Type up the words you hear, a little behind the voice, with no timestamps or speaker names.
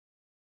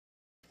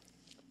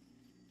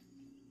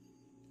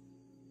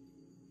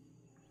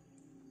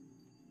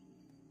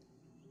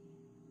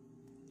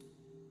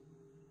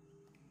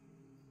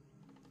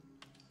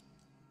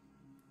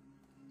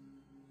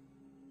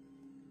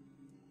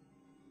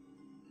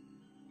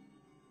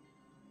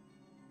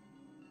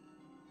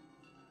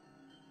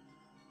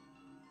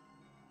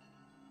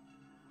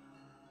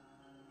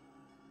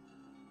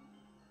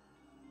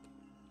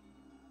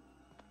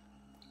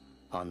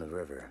On the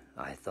river,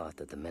 I thought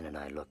that the minute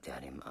I looked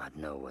at him, I'd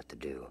know what to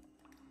do.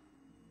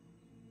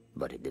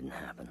 But it didn't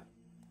happen.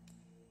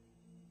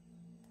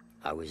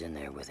 I was in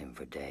there with him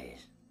for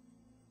days,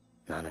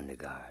 not under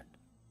guard.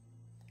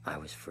 I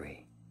was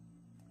free.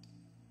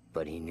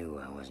 But he knew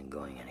I wasn't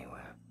going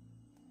anywhere.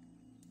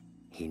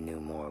 He knew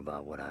more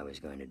about what I was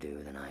going to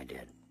do than I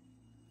did.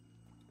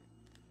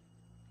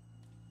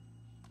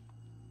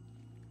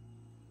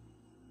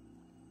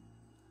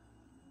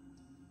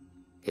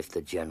 If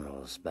the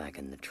generals back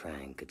in the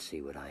Trang could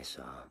see what I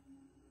saw,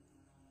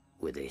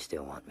 would they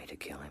still want me to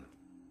kill him?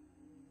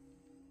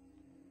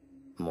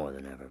 More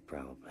than ever,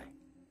 probably.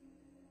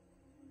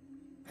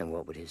 And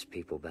what would his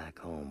people back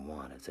home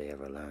want if they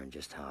ever learned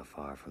just how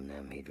far from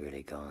them he'd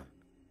really gone?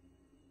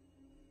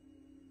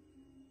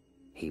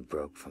 He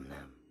broke from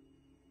them,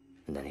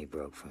 and then he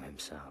broke from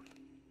himself.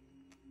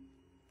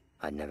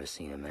 I'd never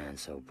seen a man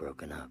so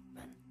broken up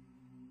and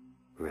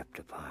ripped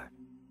apart.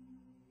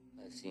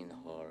 I've seen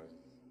horrors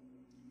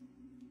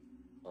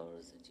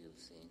that you've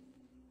seen.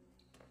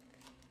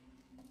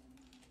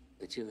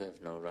 But you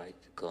have no right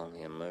to call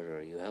me a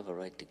murderer. You have a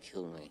right to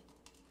kill me.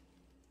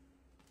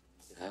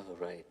 You have a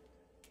right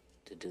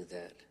to do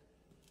that.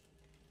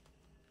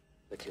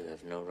 But you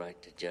have no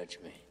right to judge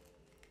me.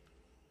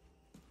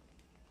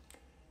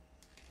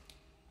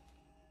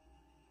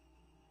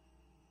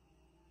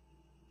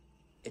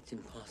 It's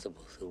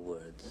impossible through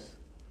words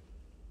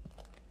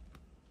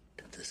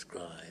to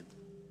describe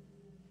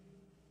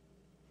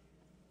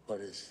what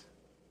is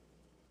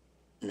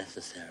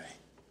necessary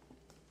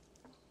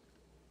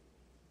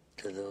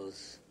to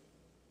those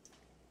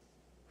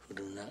who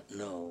do not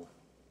know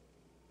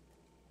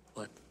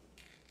what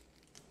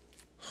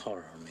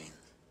horror means.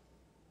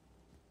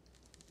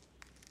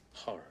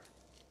 Horror.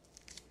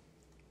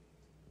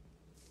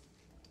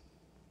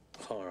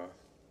 Horror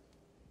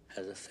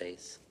has a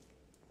face,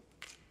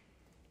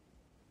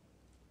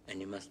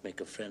 and you must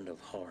make a friend of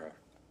horror.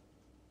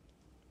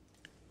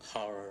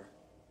 Horror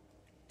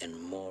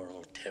and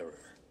moral terror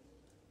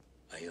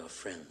are your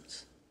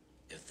friends.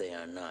 If they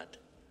are not,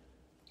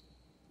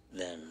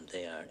 then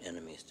they are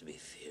enemies to be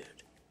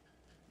feared.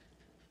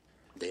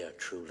 They are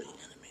truly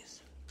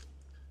enemies.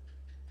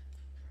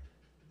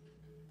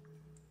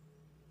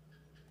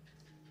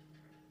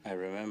 I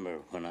remember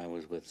when I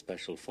was with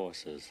Special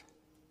Forces.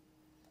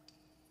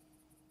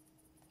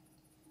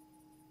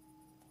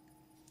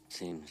 It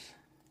seems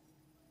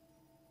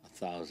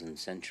 1,000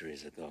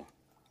 centuries ago.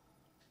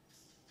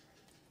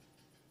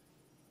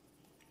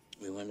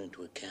 We went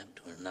into a camp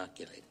to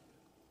inoculate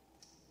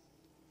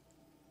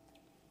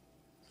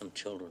some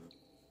children.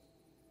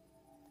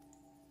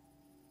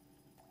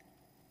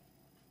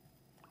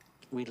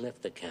 We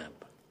left the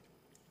camp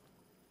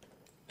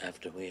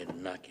after we had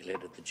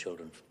inoculated the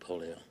children for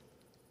polio.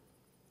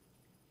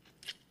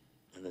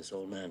 And this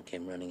old man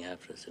came running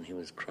after us, and he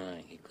was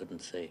crying. He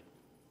couldn't say.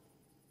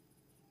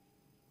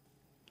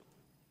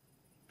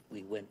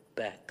 We went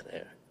back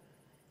there,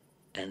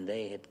 and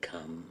they had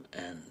come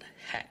and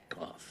hacked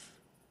off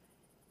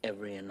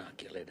every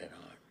inoculated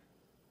arm.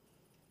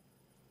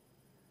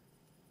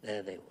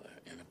 There they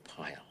were in a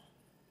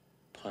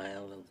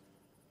pile of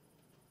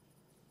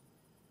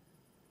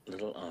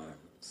little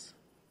arms.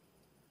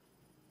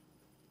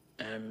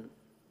 And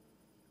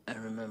I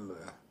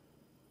remember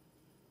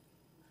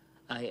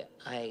I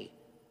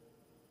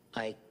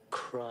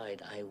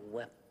cried, I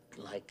wept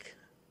like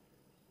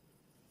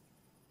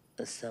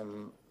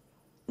some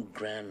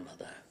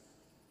grandmother.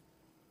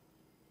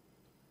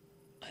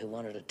 I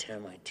wanted to tear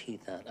my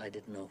teeth out. I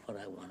didn't know what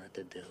I wanted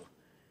to do.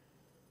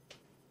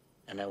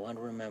 And I want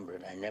to remember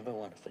it. I never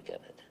want to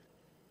forget it.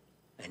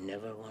 I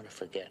never want to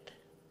forget.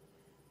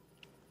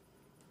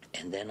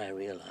 And then I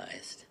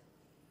realized,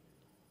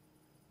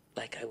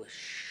 like I was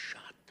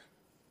shot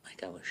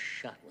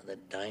with a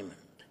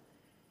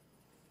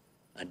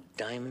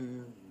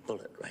diamond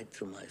bullet right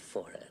through my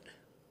forehead.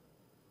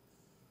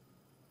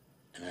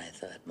 And I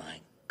thought, my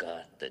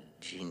God, the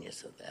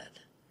genius of that.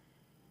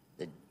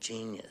 The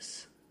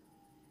genius.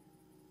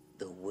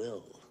 The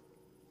will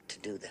to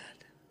do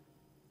that.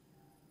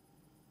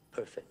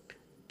 Perfect,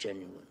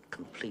 genuine,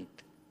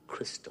 complete,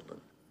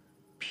 crystalline,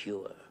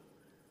 pure.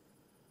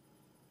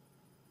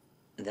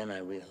 And then I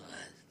realized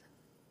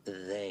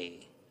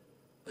they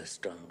were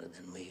stronger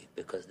than we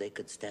because they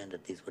could stand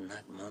it. These were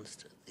not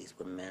monsters. These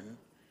were men,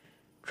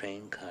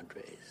 trained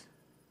cadres.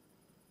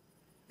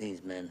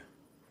 These men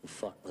who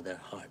fought with their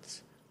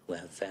hearts, who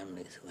have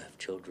families, who have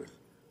children,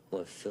 who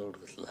are filled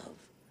with love.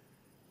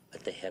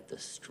 But they have the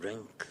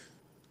strength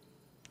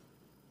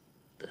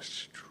to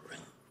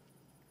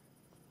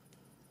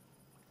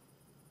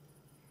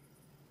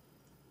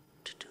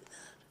do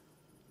that.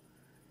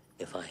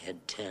 If I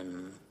had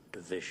 10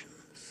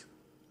 divisions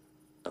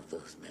of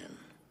those men,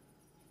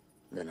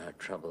 then our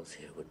troubles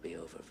here would be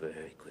over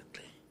very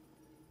quickly.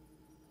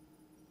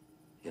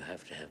 You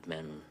have to have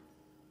men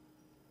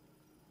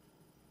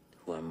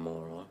who are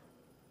moral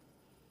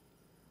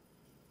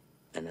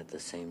and at the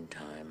same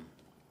time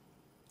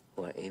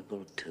who are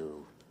able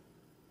to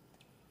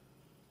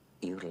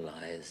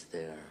utilize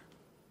their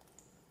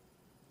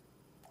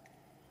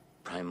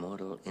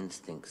primordial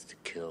instincts to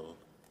kill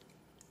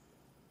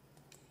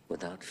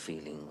without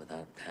feeling,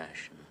 without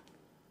passion,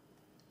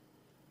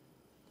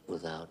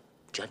 without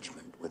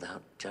judgment,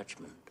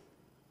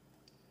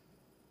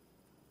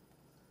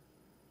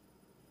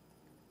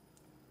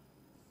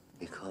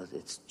 Because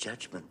it's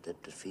judgment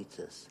that defeats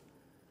us.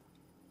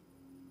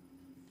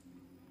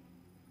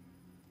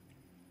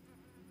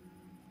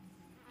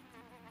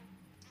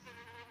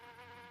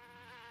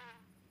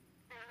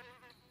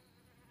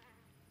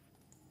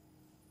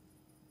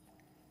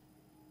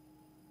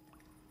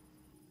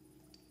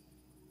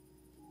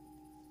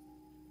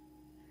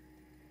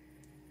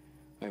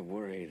 I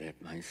worry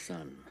that my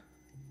son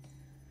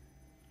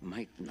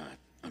might not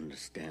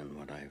understand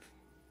what I've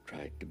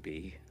tried to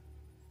be.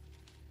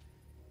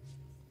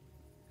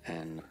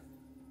 And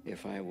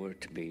if I were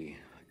to be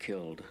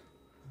killed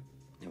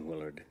in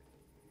Willard,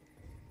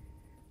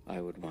 I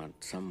would want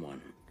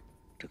someone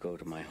to go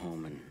to my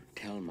home and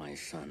tell my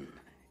son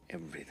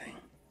everything.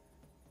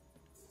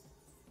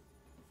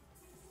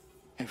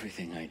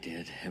 Everything I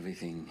did,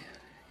 everything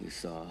you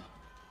saw.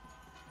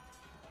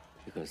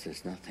 Because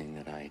there's nothing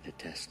that I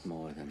detest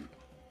more than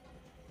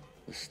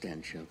the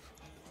stench of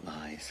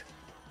lies.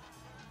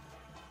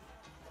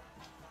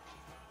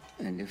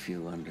 And if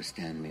you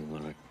understand me,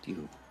 Willard,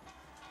 you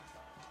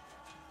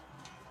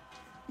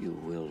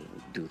will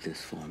do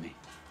this for me.